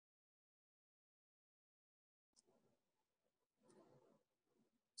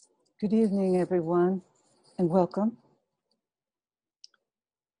Good evening, everyone, and welcome.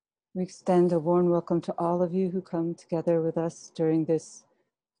 We extend a warm welcome to all of you who come together with us during this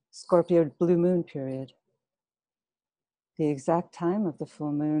Scorpio blue moon period. The exact time of the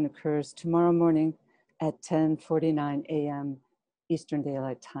full moon occurs tomorrow morning at 10:49 a.m. Eastern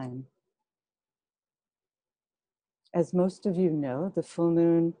Daylight Time. As most of you know, the full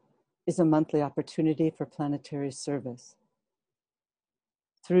moon is a monthly opportunity for planetary service.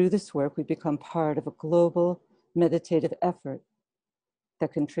 Through this work, we become part of a global meditative effort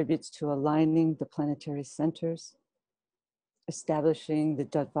that contributes to aligning the planetary centers, establishing the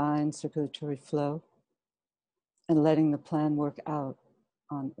divine circulatory flow, and letting the plan work out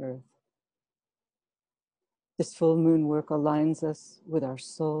on Earth. This full moon work aligns us with our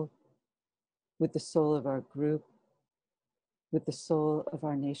soul, with the soul of our group, with the soul of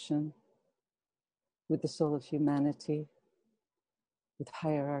our nation, with the soul of humanity, with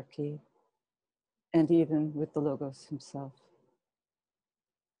hierarchy, and even with the Logos himself.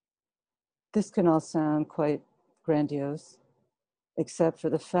 This can all sound quite grandiose, except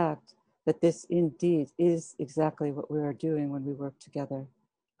for the fact that this indeed is exactly what we are doing when we work together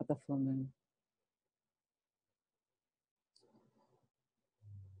at the full moon.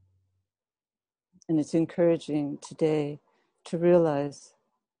 And it's encouraging today to realize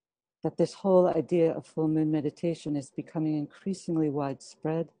that this whole idea of full moon meditation is becoming increasingly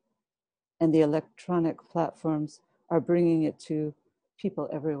widespread, and the electronic platforms are bringing it to people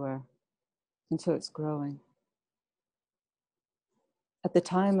everywhere. And so it's growing. At the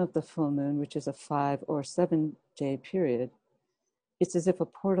time of the full moon, which is a 5 or 7 day period, it's as if a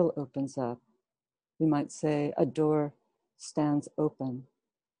portal opens up. We might say a door stands open,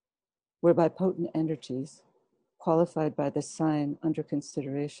 whereby potent energies, qualified by the sign under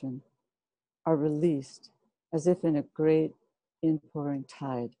consideration, are released as if in a great inpouring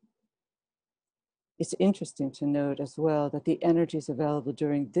tide. It's interesting to note as well that the energies available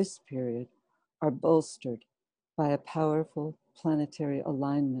during this period are bolstered by a powerful planetary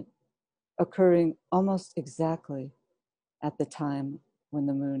alignment occurring almost exactly at the time when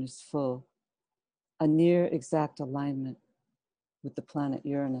the moon is full, a near exact alignment with the planet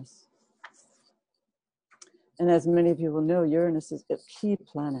Uranus. And as many of you will know, Uranus is a key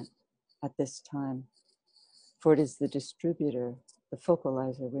planet at this time, for it is the distributor, the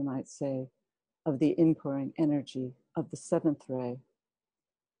focalizer, we might say, of the inpouring energy of the seventh ray,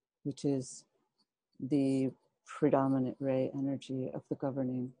 which is the predominant ray energy of the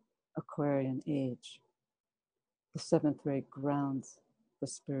governing Aquarian age. The seventh ray grounds the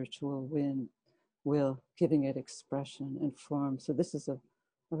spiritual will, giving it expression and form. So this is a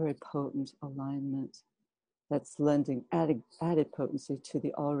very potent alignment that's lending added potency to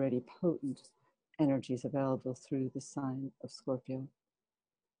the already potent energies available through the sign of Scorpio.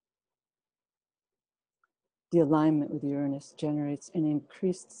 The alignment with Uranus generates an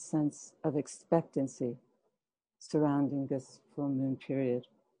increased sense of expectancy surrounding this full moon period,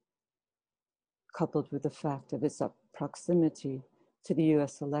 coupled with the fact of its proximity to the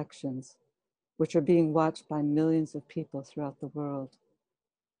US elections, which are being watched by millions of people throughout the world.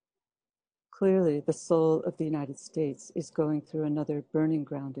 Clearly, the soul of the United States is going through another burning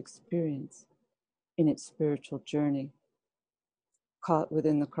ground experience in its spiritual journey, caught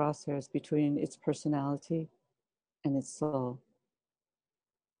within the crosshairs between its personality and its soul.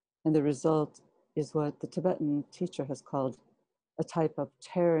 And the result is what the Tibetan teacher has called a type of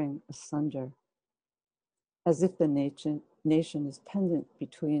tearing asunder, as if the nation is pendant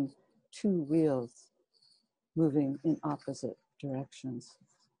between two wheels moving in opposite directions.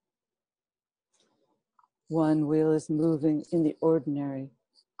 One wheel is moving in the ordinary,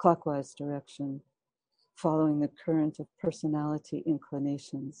 clockwise direction, following the current of personality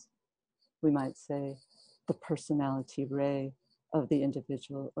inclinations. We might say the personality ray of the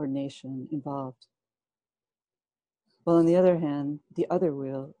individual or nation involved. While on the other hand, the other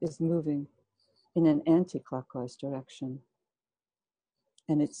wheel is moving in an anti-clockwise direction.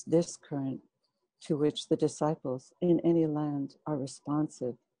 And it's this current to which the disciples in any land are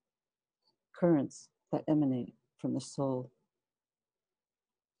responsive, currents that emanate from the soul.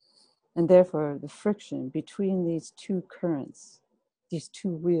 And therefore, the friction between these two currents, these two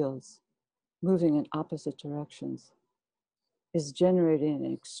wheels moving in opposite directions, is generating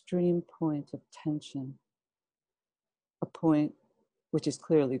an extreme point of tension, a point which is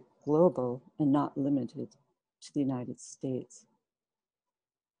clearly global and not limited to the United States.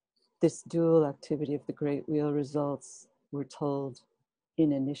 This dual activity of the great wheel results, we're told,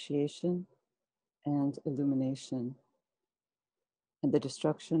 in initiation and illumination, and the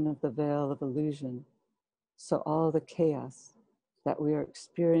destruction of the veil of illusion, so all the chaos that we are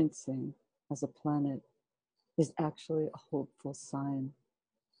experiencing as a planet is actually a hopeful sign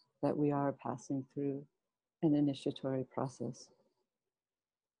that we are passing through an initiatory process.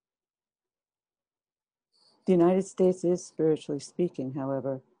 The United States is, spiritually speaking,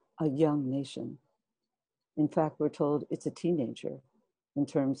 however, a young nation. In fact, we're told it's a teenager in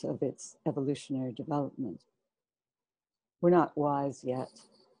terms of its evolutionary development. We're not wise yet,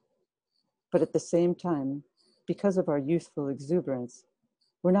 but at the same time, because of our youthful exuberance,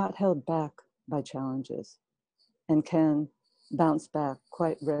 we're not held back by challenges and can bounce back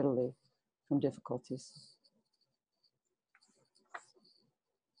quite readily from difficulties.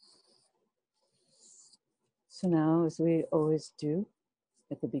 So now, as we always do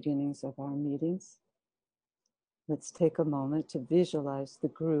at the beginnings of our meetings, let's take a moment to visualize the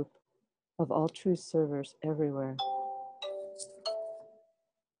group of all true servers everywhere,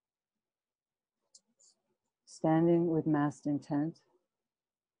 standing with massed intent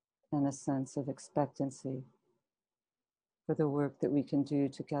and a sense of expectancy for the work that we can do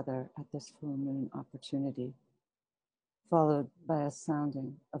together at this full moon opportunity, followed by a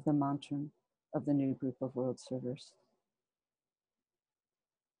sounding of the mantra of the new group of world servers.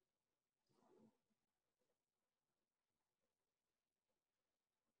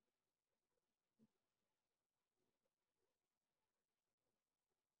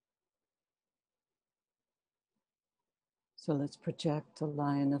 So let's project a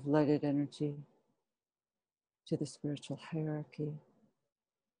line of lighted energy to the spiritual hierarchy,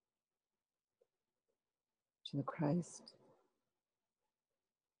 to the Christ,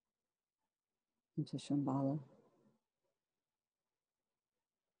 and to Shambhala.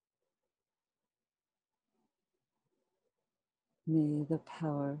 May the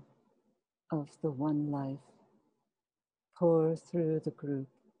power of the one life pour through the group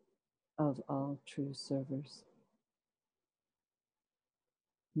of all true servers.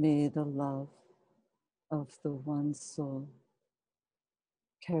 May the love of the one soul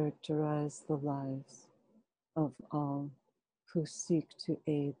characterize the lives of all who seek to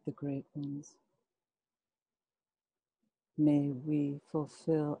aid the great ones. May we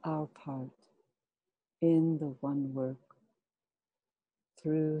fulfill our part in the one work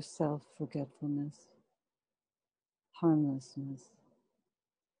through self-forgetfulness, harmlessness,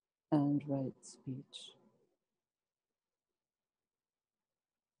 and right speech.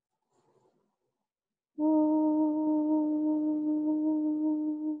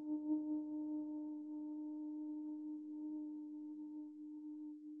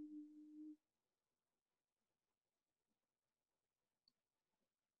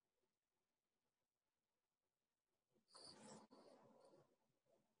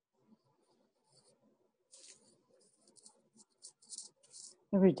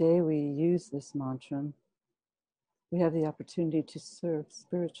 Every day we use this mantra, we have the opportunity to serve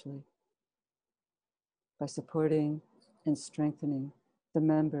spiritually by supporting and strengthening the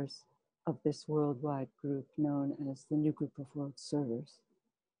members of this worldwide group known as the New Group of World Servers.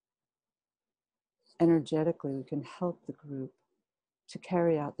 Energetically, we can help the group to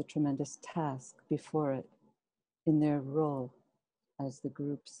carry out the tremendous task before it in their role as the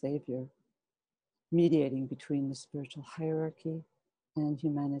group savior, mediating between the spiritual hierarchy and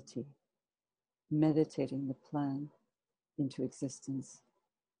humanity, meditating the plan into existence.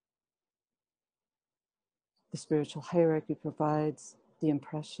 The spiritual hierarchy provides the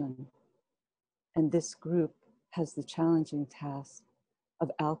impression, and this group has the challenging task of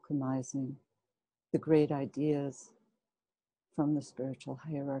alchemizing the great ideas from the spiritual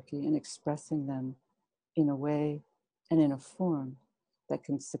hierarchy and expressing them in a way and in a form that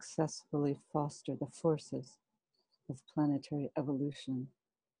can successfully foster the forces of planetary evolution.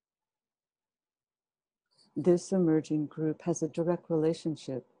 This emerging group has a direct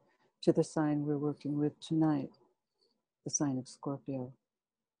relationship to the sign we're working with tonight, the sign of Scorpio.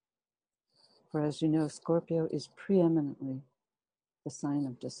 For as you know, Scorpio is preeminently the sign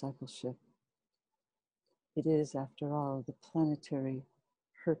of discipleship. It is, after all, the planetary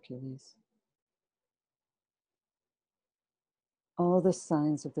Hercules. All the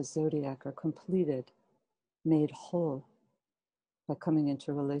signs of the zodiac are completed, made whole, by coming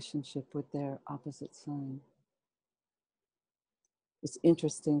into relationship with their opposite sign. It's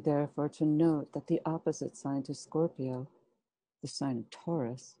interesting, therefore, to note that the opposite sign to Scorpio, the sign of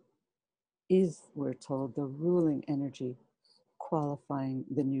Taurus, is, we're told, the ruling energy qualifying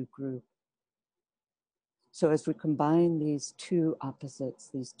the new group. So as we combine these two opposites,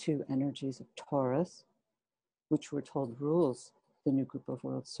 these two energies of Taurus, which we're told rules the new group of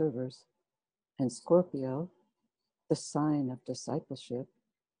world servers, and Scorpio, the sign of discipleship,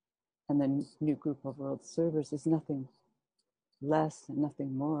 and the new group of world servers is nothing less and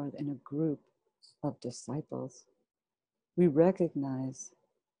nothing more than a group of disciples, we recognize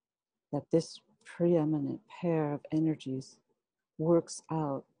that this preeminent pair of energies works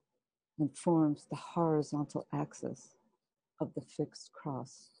out and forms the horizontal axis of the fixed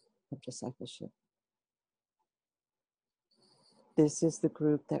cross of discipleship. This is the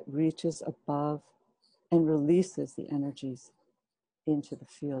group that reaches above and releases the energies into the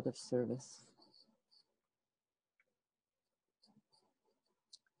field of service.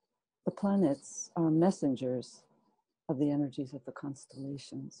 The planets are messengers of the energies of the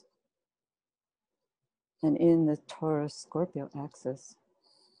constellations. And in the Taurus-Scorpio axis,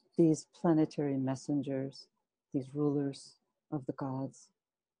 these planetary messengers, these rulers of the gods,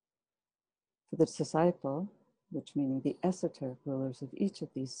 for the disciple, which meaning the esoteric rulers of each of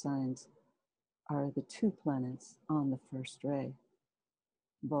these signs, are the two planets on the first ray,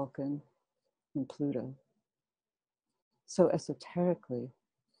 Vulcan and Pluto. So esoterically,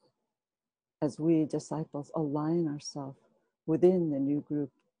 as we disciples align ourselves within the new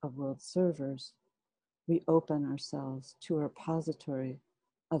group of world servers, we open ourselves to a repository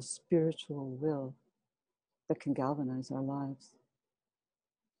of spiritual will that can galvanize our lives.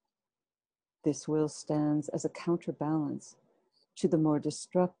 This will stands as a counterbalance to the more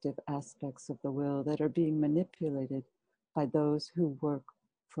destructive aspects of the will that are being manipulated by those who work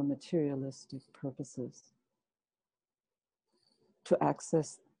for materialistic purposes. To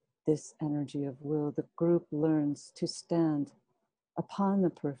access this energy of will, the group learns to stand upon the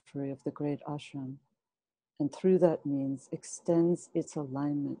periphery of the great ashram, and through that means extends its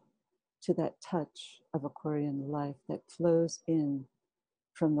alignment to that touch of Aquarian life that flows in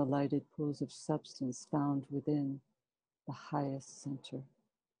from the lighted pools of substance found within the highest center.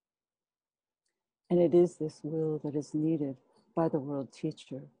 And it is this will that is needed by the world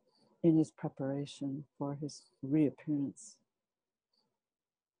teacher in his preparation for his reappearance.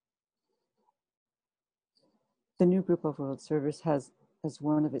 The new group of world servers has as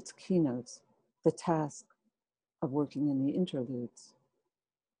one of its keynotes the task of working in the interludes.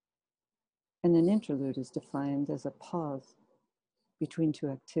 And an interlude is defined as a pause between two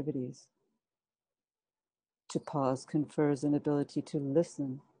activities. To pause confers an ability to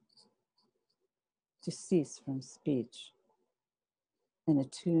listen, to cease from speech, and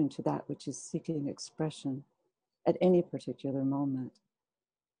attune to that which is seeking expression at any particular moment.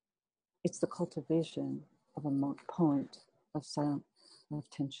 It's the cultivation of a point of silent of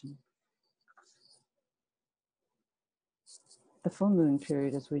tension. The full moon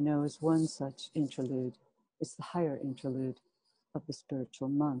period, as we know, is one such interlude. It's the higher interlude of the spiritual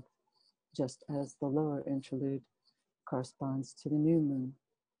month, just as the lower interlude corresponds to the new moon.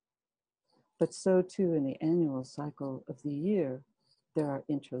 But so too in the annual cycle of the year, there are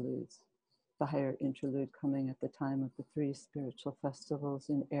interludes. The higher interlude coming at the time of the three spiritual festivals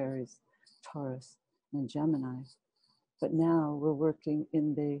in Aries, Taurus, and Gemini. But now we're working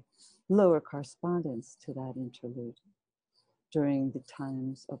in the lower correspondence to that interlude during the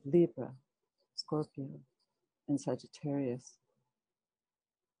times of Libra, Scorpio, and Sagittarius.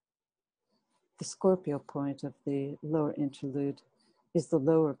 The Scorpio point of the lower interlude is the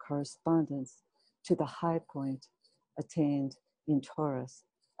lower correspondence to the high point attained in Taurus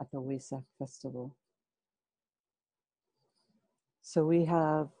at the Wesak festival. So we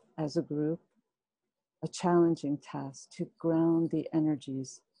have, as a group, a challenging task to ground the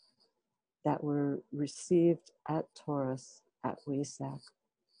energies that were received at Taurus at Wesak.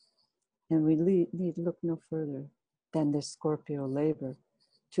 And we need look no further than this Scorpio labor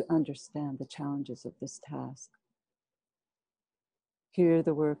to understand the challenges of this task. Here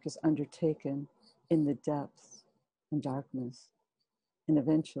the work is undertaken in the depths and darkness, and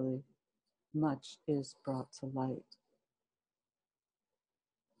eventually much is brought to light.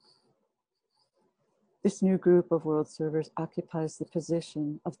 This new group of world servers occupies the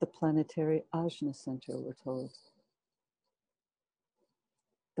position of the planetary Ajna center, we're told.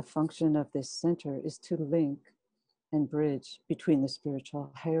 The function of this center is to link and bridge between the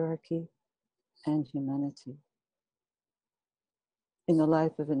spiritual hierarchy and humanity. In the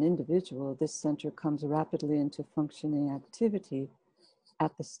life of an individual, this center comes rapidly into functioning activity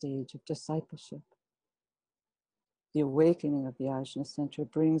at the stage of discipleship. The awakening of the Ajna center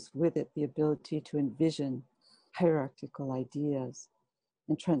brings with it the ability to envision hierarchical ideas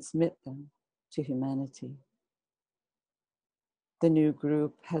and transmit them to humanity. The new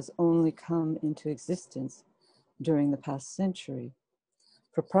group has only come into existence during the past century,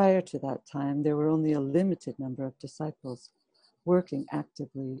 for prior to that time, there were only a limited number of disciples working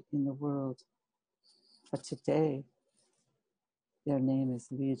actively in the world. But today, their name is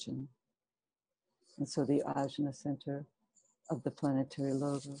Legion. And so the Ajna Center of the planetary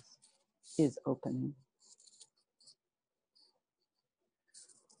logos is opening.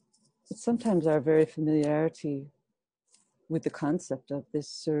 But sometimes our very familiarity with the concept of this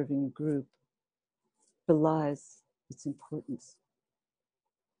serving group belies its importance.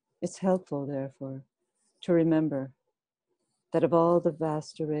 It's helpful, therefore, to remember that of all the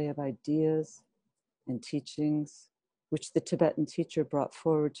vast array of ideas and teachings which the Tibetan teacher brought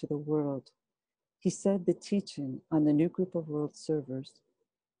forward to the world, he said the teaching on the new group of world servers,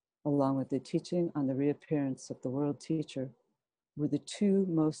 along with the teaching on the reappearance of the world teacher, were the two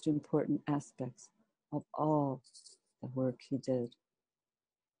most important aspects of all the work he did.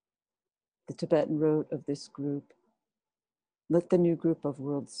 The Tibetan wrote of this group, "Let the new group of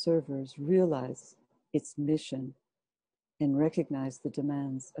world servers realize its mission and recognize the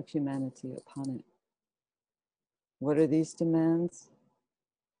demands of humanity upon it." What are these demands?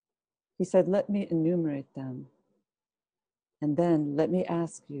 He said, "Let me enumerate them, and then let me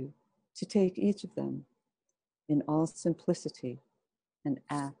ask you to take each of them in all simplicity and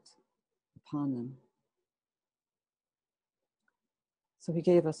act upon them." So he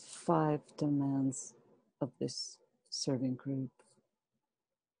gave us 5 demands of this serving group.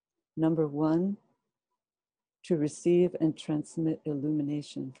 Number 1, to receive and transmit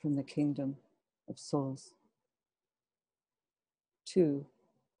illumination from the kingdom of souls. 2,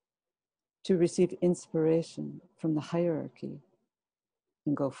 to receive inspiration from the hierarchy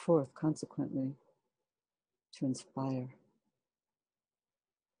and go forth consequently to inspire.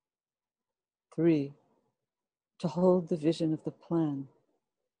 3, to hold the vision of the plan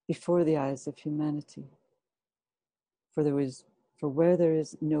before the eyes of humanity. For where there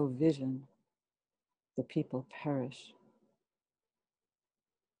is no vision, the people perish.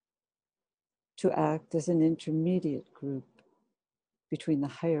 To act as an intermediate group between the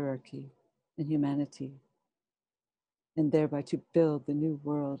hierarchy and humanity, and thereby to build the new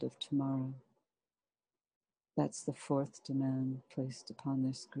world of tomorrow. That's the 4th demand placed upon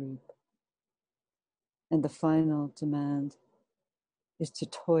this group. And the final demand is to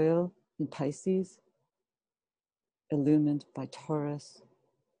toil in Pisces, illumined by Taurus,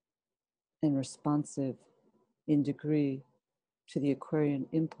 and responsive in degree to the Aquarian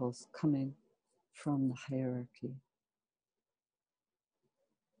impulse coming from the hierarchy.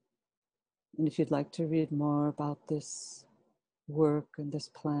 And if you'd like to read more about this work and this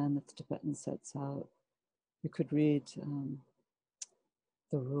plan that the Tibetan sets out, you could read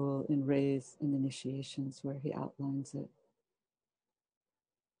the rule in Rays and Initiations, where he outlines it.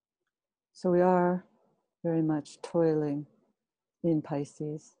 So we are very much toiling in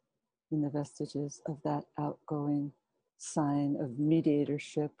Pisces, in the vestiges of that outgoing sign of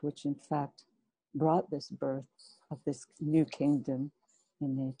mediatorship, which in fact brought this birth of this new kingdom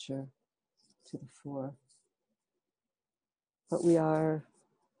in nature to the fore. But we are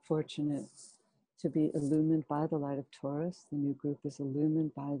fortunate to be illumined by the light of Taurus. The new group is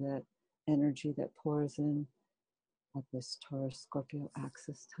illumined by that energy that pours in at this Taurus-Scorpio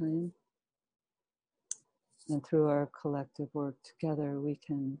axis time. And through our collective work together, we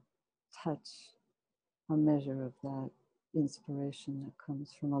can touch a measure of that inspiration that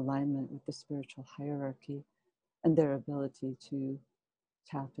comes from alignment with the spiritual hierarchy and their ability to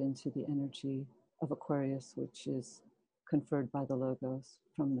tap into the energy of Aquarius, which is conferred by the logos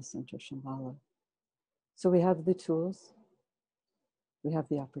from the center Shambhala. So we have the tools, we have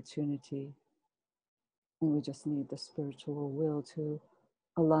the opportunity, and we just need the spiritual will to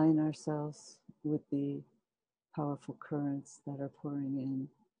align ourselves with the powerful currents that are pouring in,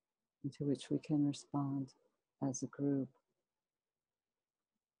 into which we can respond as a group.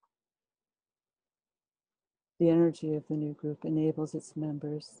 The energy of the new group enables its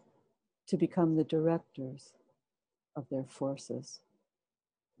members to become the directors of their forces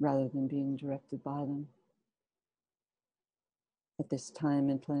rather than being directed by them. At this time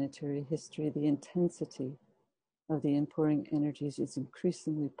in planetary history, the intensity of the inpouring energies is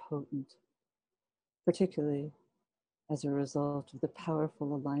increasingly potent, particularly as a result of the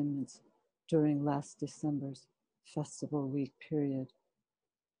powerful alignments during last December's festival week period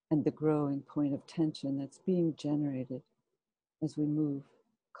and the growing point of tension that's being generated as we move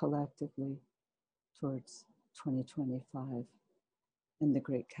collectively towards 2025 and the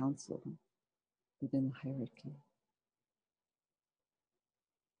Great Council within the hierarchy.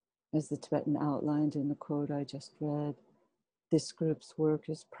 As the Tibetan outlined in the quote I just read, this group's work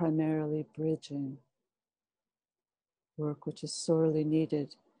is primarily bridging work which is sorely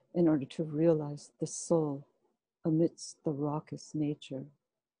needed in order to realize the soul amidst the raucous nature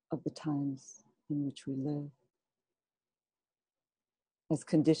of the times in which we live. As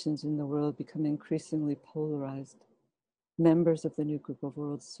conditions in the world become increasingly polarized, members of the new group of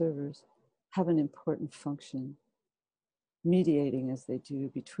world servers have an important function, mediating as they do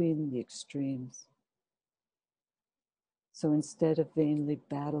between the extremes. So instead of vainly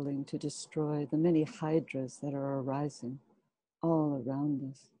battling to destroy the many hydras that are arising all around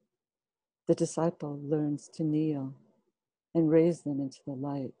us, the disciple learns to kneel and raise them into the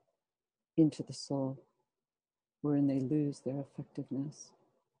light, into the soul, wherein they lose their effectiveness.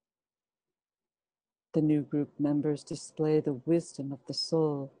 The new group members display the wisdom of the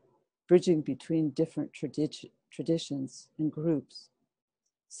soul, bridging between different traditions and groups,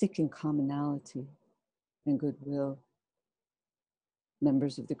 seeking commonality and goodwill.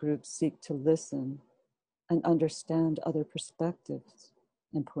 Members of the group seek to listen and understand other perspectives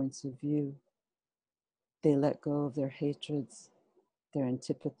and points of view. They let go of their hatreds, their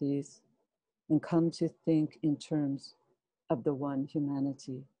antipathies, and come to think in terms of the one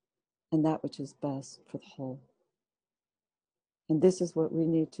humanity and that which is best for the whole. And this is what we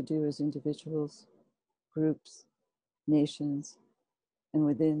need to do as individuals, groups, nations, and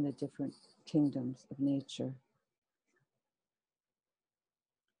within the different kingdoms of nature.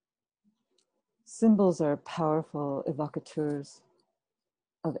 Symbols are powerful evocateurs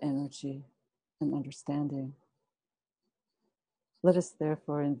of energy and understanding. Let us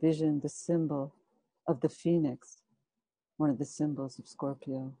therefore envision the symbol of the phoenix, one of the symbols of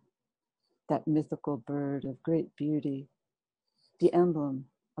Scorpio, that mythical bird of great beauty, the emblem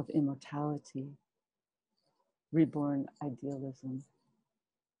of immortality, reborn idealism,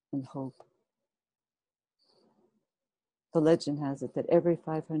 and hope. The legend has it that every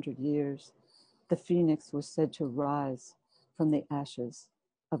 500 years, the phoenix was said to rise from the ashes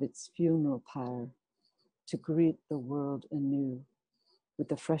of its funeral pyre to greet the world anew with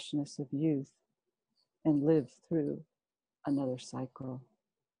the freshness of youth and live through another cycle.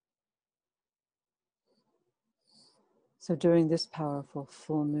 So during this powerful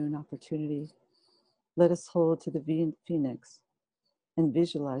full moon opportunity, let us hold to the phoenix and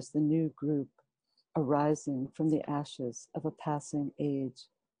visualize the new group arising from the ashes of a passing age,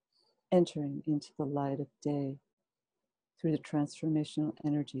 entering into the light of day through the transformational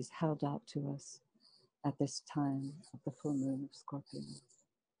energies held out to us at this time of the full moon of Scorpio.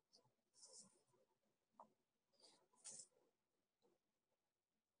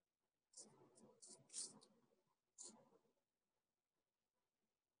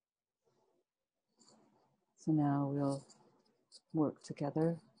 So now we'll work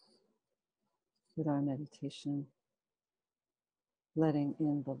together with our meditation, letting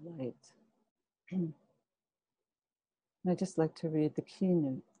in the light. And I'd just like to read the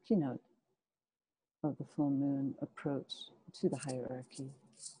keynote of the full moon approach to the hierarchy.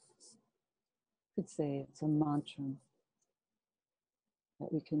 You could say it's a mantra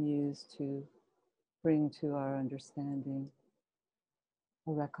that we can use to bring to our understanding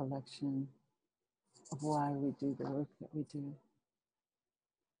a recollection of why we do the work that we do.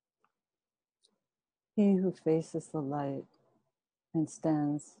 He who faces the light and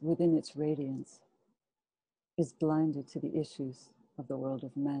stands within its radiance is blinded to the issues of the world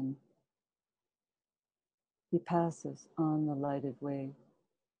of men. He passes on the lighted way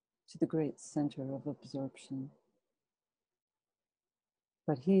to the great center of absorption.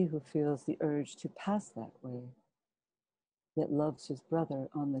 But he who feels the urge to pass that way, yet loves his brother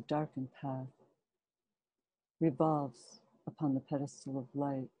on the darkened path, revolves upon the pedestal of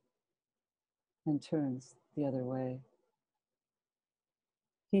light and turns the other way.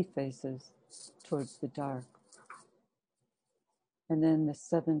 He faces towards the dark. And then the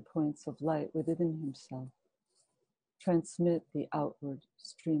 7 points of light within himself transmit the outward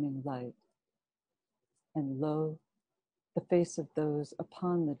streaming light. And lo, the face of those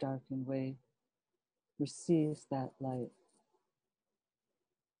upon the darkened way receives that light.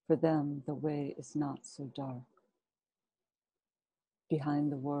 For them, the way is not so dark.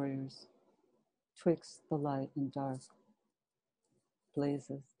 Behind the warriors, twixt the light and dark,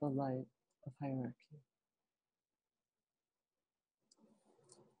 blazes the light of hierarchy.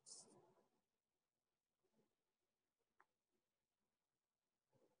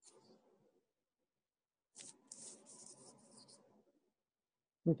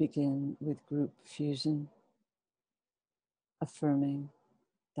 We begin with group fusion, affirming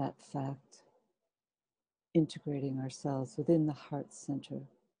that fact, integrating ourselves within the heart center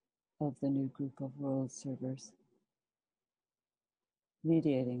of the new group of world servers,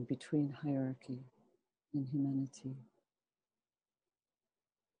 mediating between hierarchy and humanity.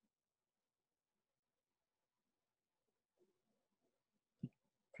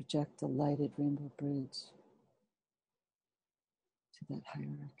 Project a lighted rainbow bridge to that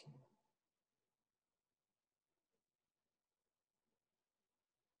hierarchy.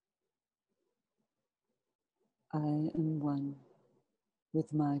 I am one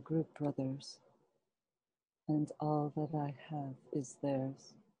with my group brothers, and all that I have is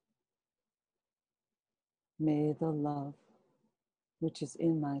theirs. May the love which is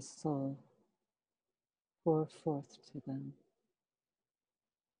in my soul pour forth to them.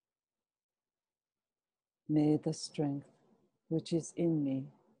 May the strength which is in me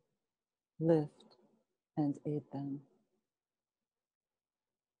lift and aid them.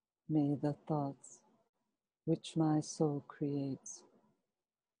 May the thoughts which my soul creates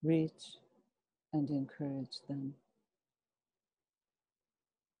reach and encourage them.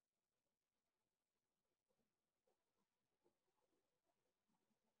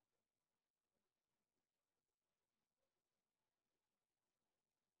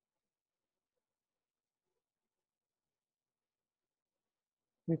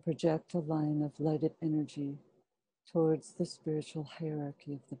 We project a line of lighted energy towards the spiritual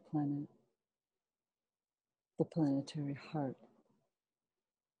hierarchy of the planet, the planetary heart,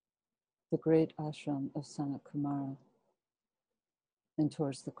 the great ashram of Sanat Kumara, and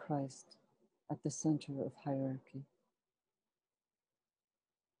towards the Christ at the center of hierarchy.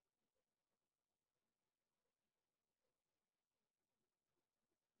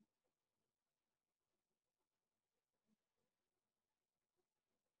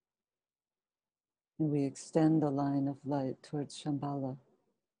 And we extend the line of light towards Shambhala,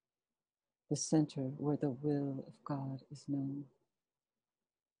 the center where the will of God is known.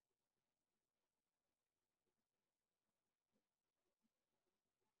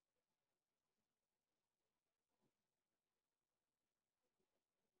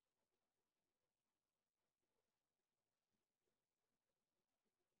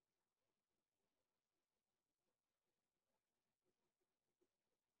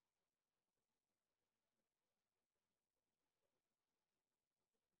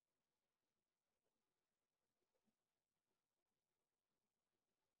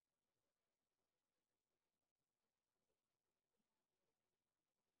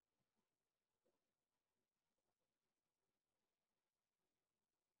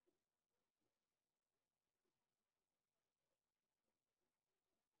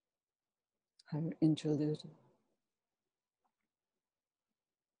 Higher interlude.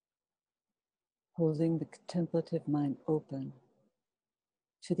 Holding the contemplative mind open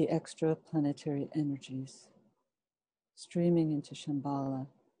to the extra-planetary energies streaming into Shambhala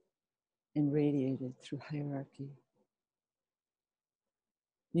and radiated through hierarchy.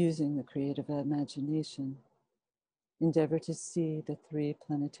 Using the creative imagination, endeavor to see the three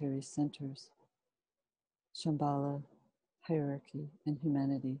planetary centers, Shambhala, hierarchy, and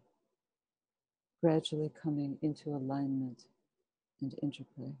humanity, gradually coming into alignment and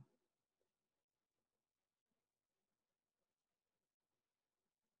interplay.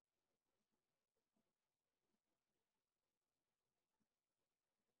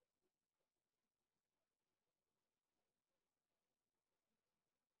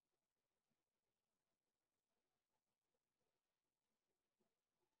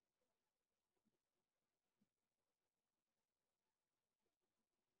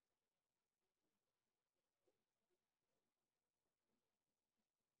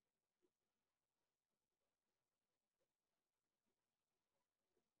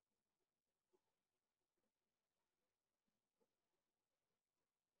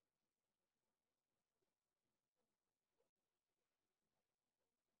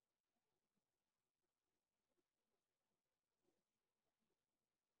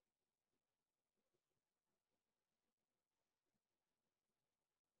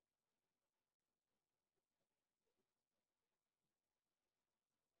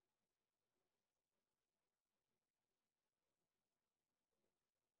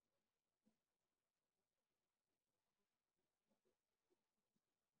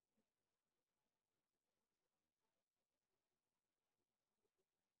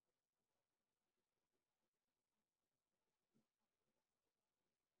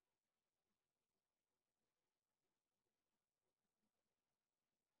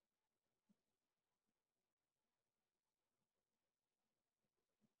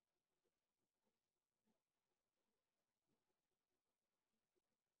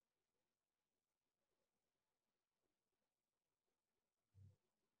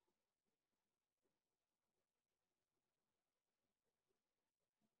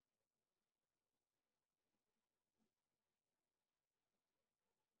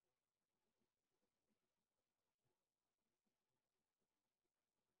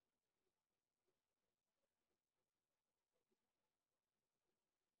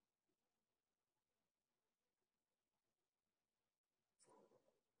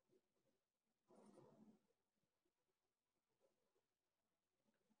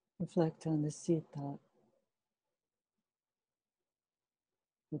 Reflect on the seed thought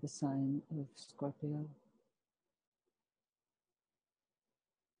for the sign of Scorpio.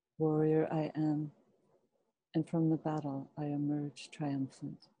 Warrior I am, and from the battle I emerge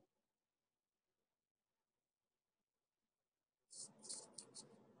triumphant.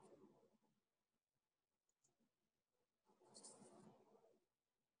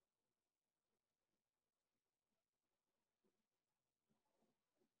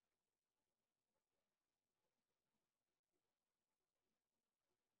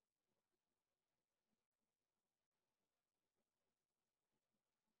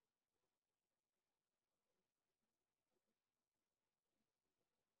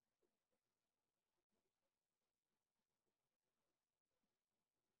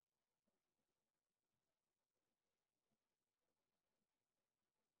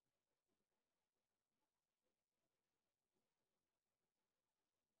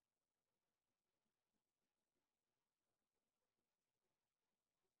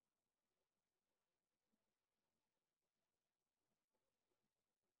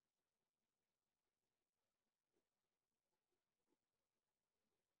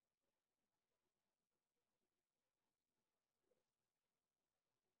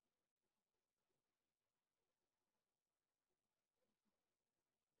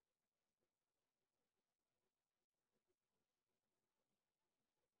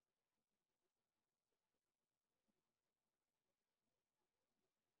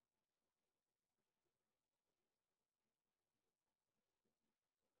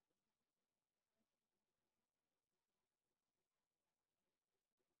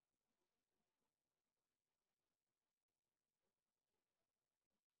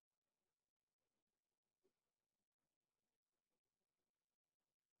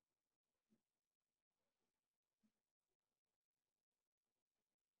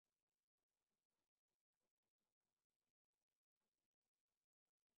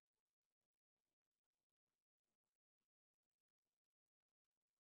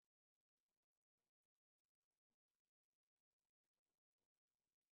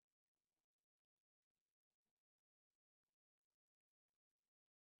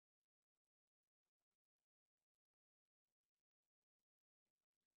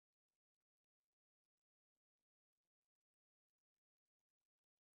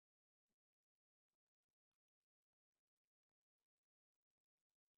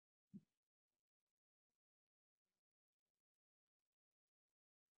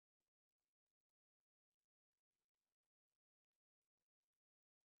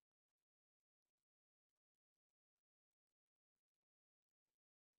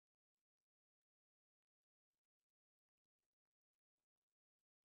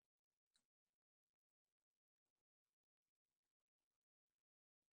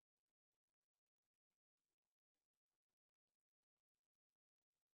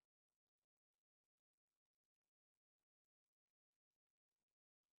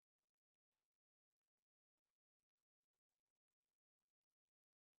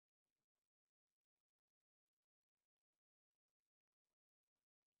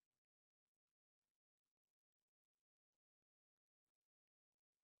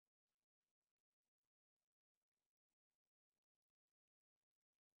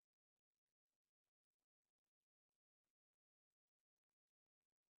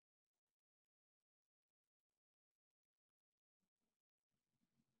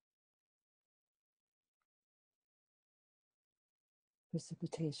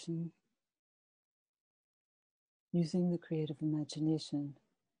 Precipitation. Using the creative imagination,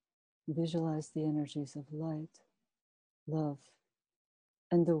 visualize the energies of light, love,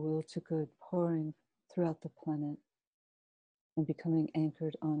 and the will to good pouring throughout the planet and becoming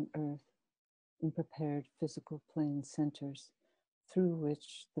anchored on Earth in prepared physical plane centers through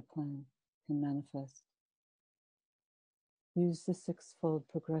which the plan can manifest. Use the sixfold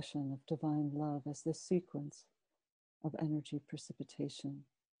progression of divine love as the sequence of energy precipitation.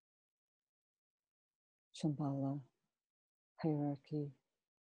 Shambhala, hierarchy,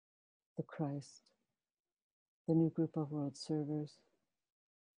 the Christ, the new group of world servers,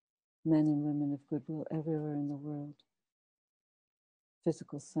 men and women of goodwill everywhere in the world,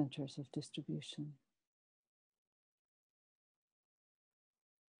 physical centers of distribution.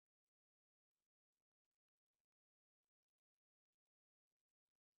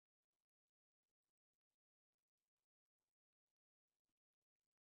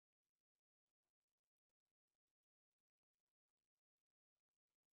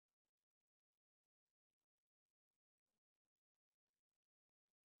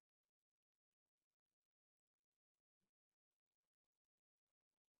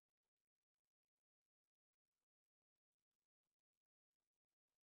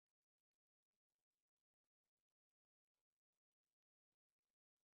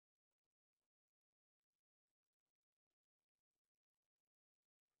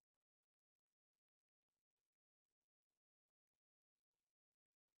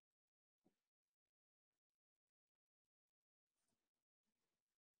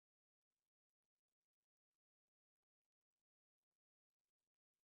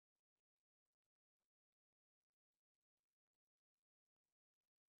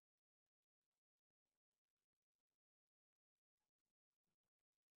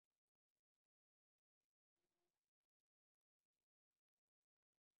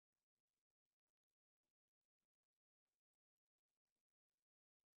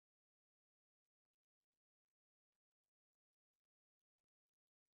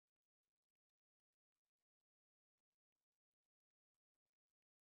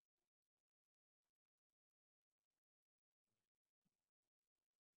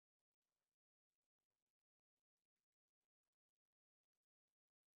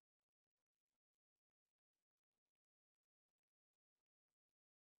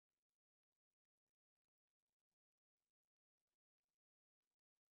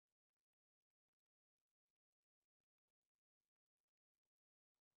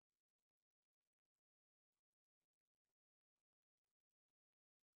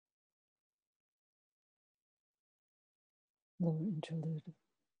 Lower interlude.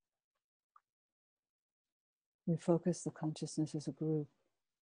 We focus the consciousness as a group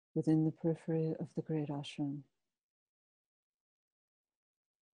within the periphery of the great ashram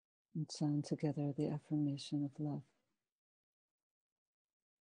and sound together the affirmation of love.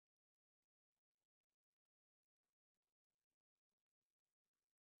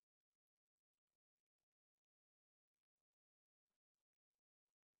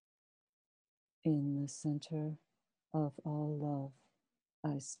 In the center of all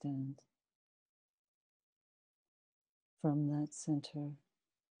love, I stand. From that center,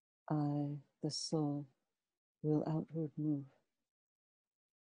 I, the soul, will outward move.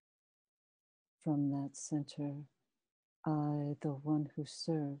 From that center, I, the one who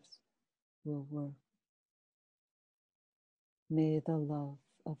serves, will work. May the love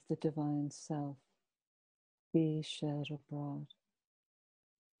of the divine self be shed abroad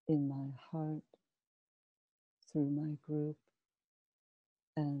in my heart, through my group,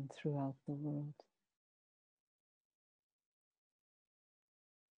 and throughout the world.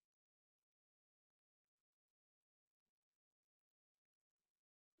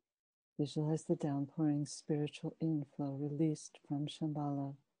 Visualize the downpouring spiritual inflow released from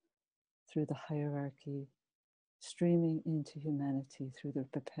Shambhala through the hierarchy, streaming into humanity through the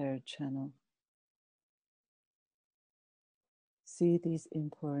prepared channel. See these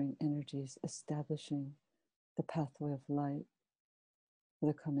inpouring energies establishing the pathway of light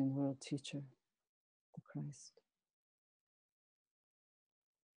for the coming world teacher, the Christ.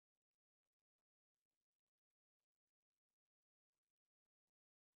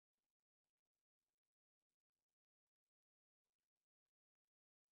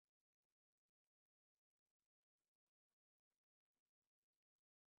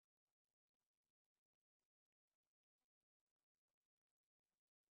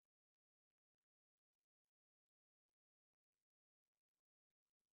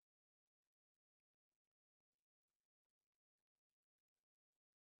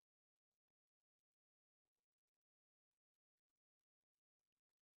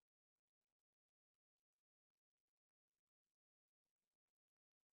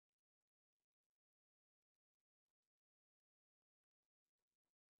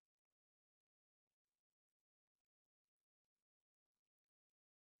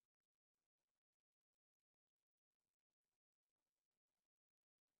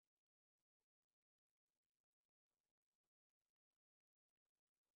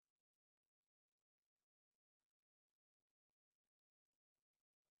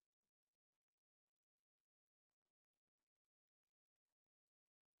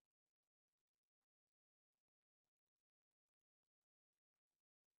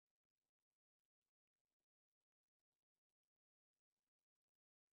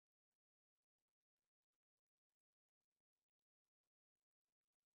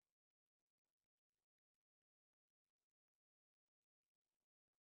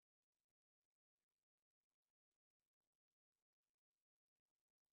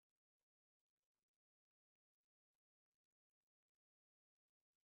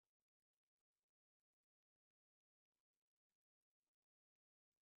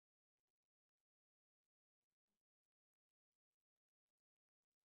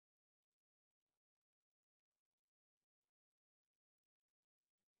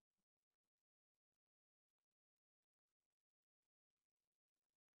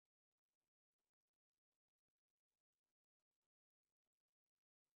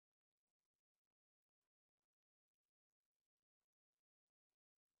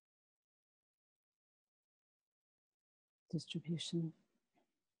 Distribution.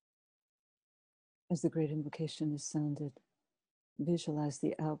 As the great invocation is sounded, visualize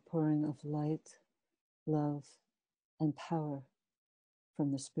the outpouring of light, love, and power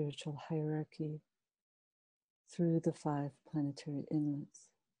from the spiritual hierarchy through the 5 planetary inlets: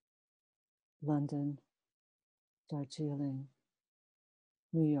 London, Darjeeling,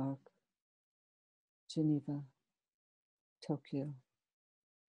 New York, Geneva, Tokyo,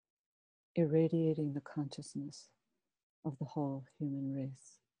 irradiating the consciousness of the whole human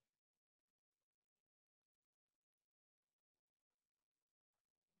race.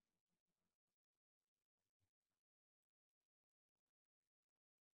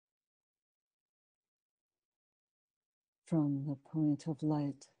 From the point of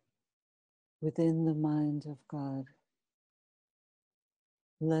light within the mind of God,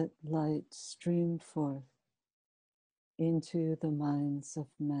 let light stream forth into the minds of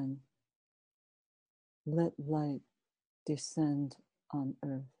men. Let light descend on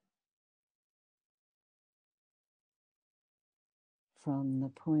earth. From the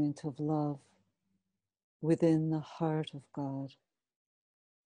point of love within the heart of God.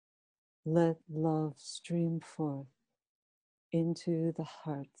 Let love stream forth into the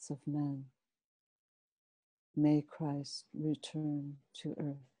hearts of men. May Christ return to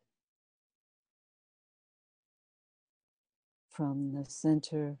earth. From the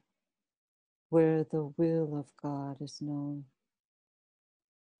center where the will of God is known,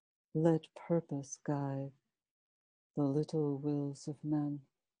 let purpose guide the little wills of men,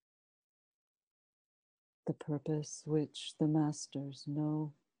 the purpose which the masters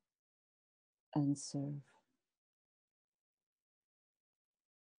know and serve.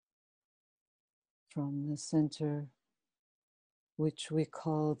 From the center which we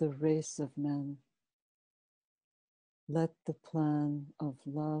call the race of men, let the plan of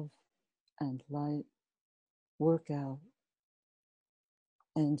love and light work out,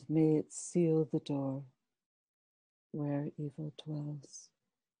 and may it seal the door where evil dwells.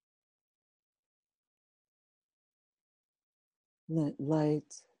 Let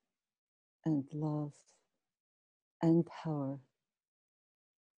light and love and power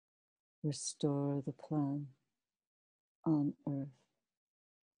restore the plan on earth.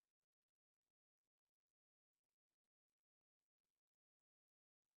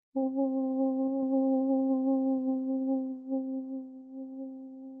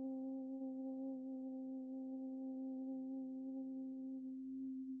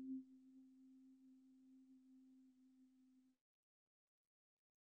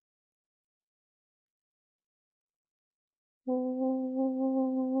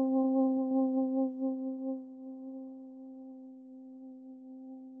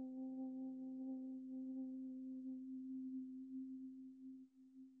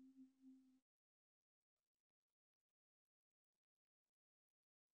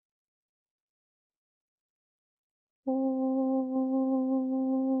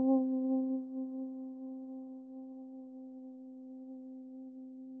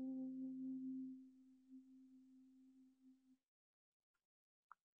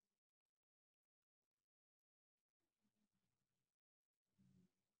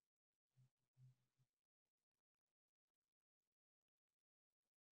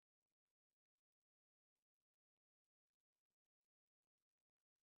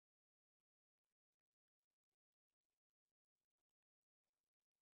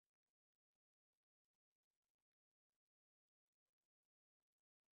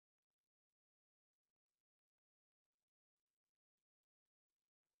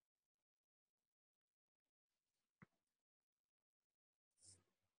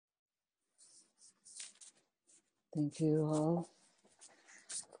 Thank you all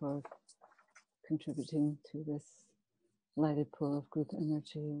for contributing to this lighted pool of group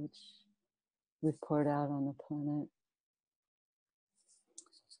energy which we've poured out on the planet.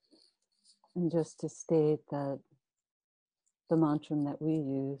 And just to state that the mantra that we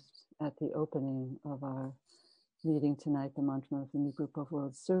used at the opening of our meeting tonight, the mantra of the new group of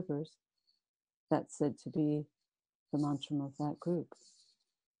world servers, that's said to be the mantra of that group.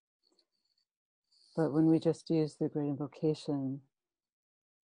 But when we just use the great invocation,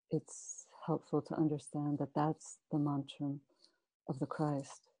 it's helpful to understand that that's the mantra of the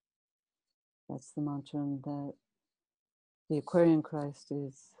Christ. That's the mantra that the Aquarian Christ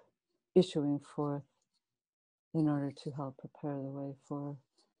is issuing forth in order to help prepare the way for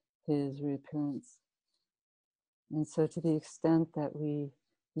his reappearance. And so to the extent that we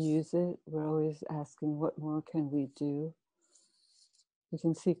use it, we're always asking, what more can we do? We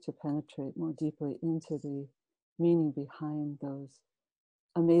can seek to penetrate more deeply into the meaning behind those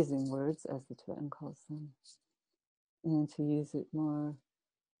amazing words, as the Tibetan calls them, and to use it more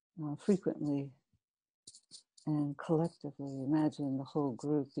frequently and collectively. Imagine the whole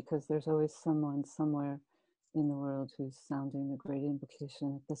group, because there's always someone somewhere in the world who's sounding the great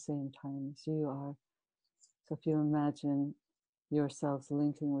invocation at the same time as you are. So if you imagine yourselves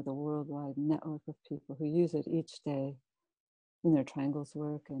linking with a worldwide network of people who use it each day in their triangles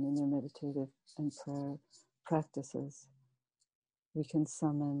work and in their meditative and prayer practices, we can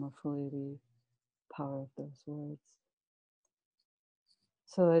summon more fully the power of those words.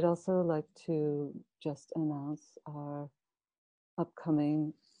 So I'd also like to just announce our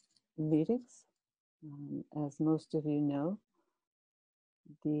upcoming meetings. As most of you know,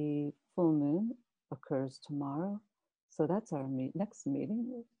 the full moon occurs tomorrow. So that's our next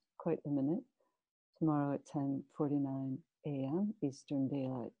meeting, quite imminent, tomorrow at 10:49 a.m. Eastern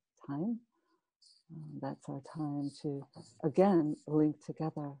Daylight Time. That's our time to, again, link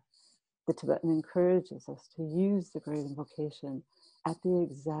together. The Tibetan encourages us to use the great invocation at the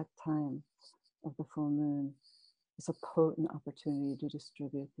exact time of the full moon. It's a potent opportunity to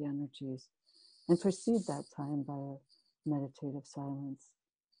distribute the energies and precede that time by a meditative silence.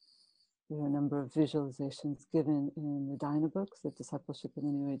 There are a number of visualizations given in the Dhyana books, the Discipleship in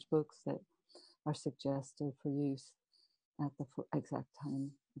the New Age books, that are suggested for use at the exact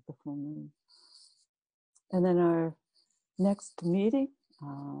time of the full moon. And then our next meeting,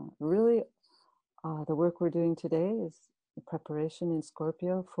 the work we're doing today is the preparation in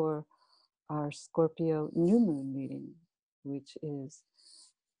Scorpio for our Scorpio new moon meeting, which is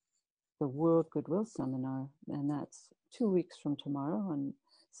the World Goodwill Seminar, and that's 2 weeks from tomorrow on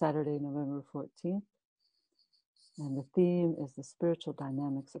Saturday, November 14th. And the theme is the spiritual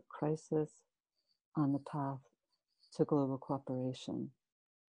dynamics of crisis on the path to global cooperation.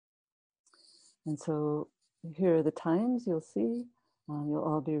 And so here are the times you'll see. You'll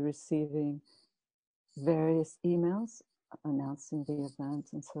all be receiving various emails announcing the event.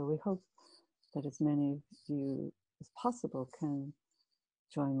 And so we hope that as many of you as possible can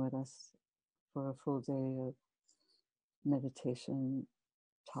join with us for a full day of meditation,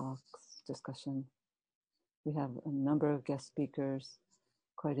 talks, discussion. We have a number of guest speakers,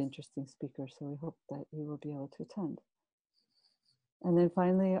 quite interesting speakers, so we hope that you will be able to attend. And then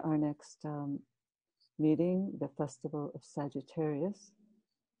finally, our next meeting, the Festival of Sagittarius,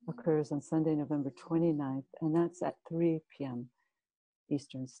 occurs on Sunday, November 29th, and that's at 3 p.m.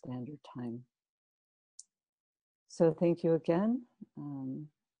 Eastern Standard Time. So thank you again, and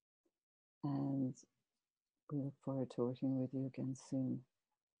we look forward to working with you again soon.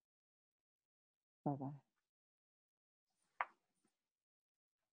 Bye-bye.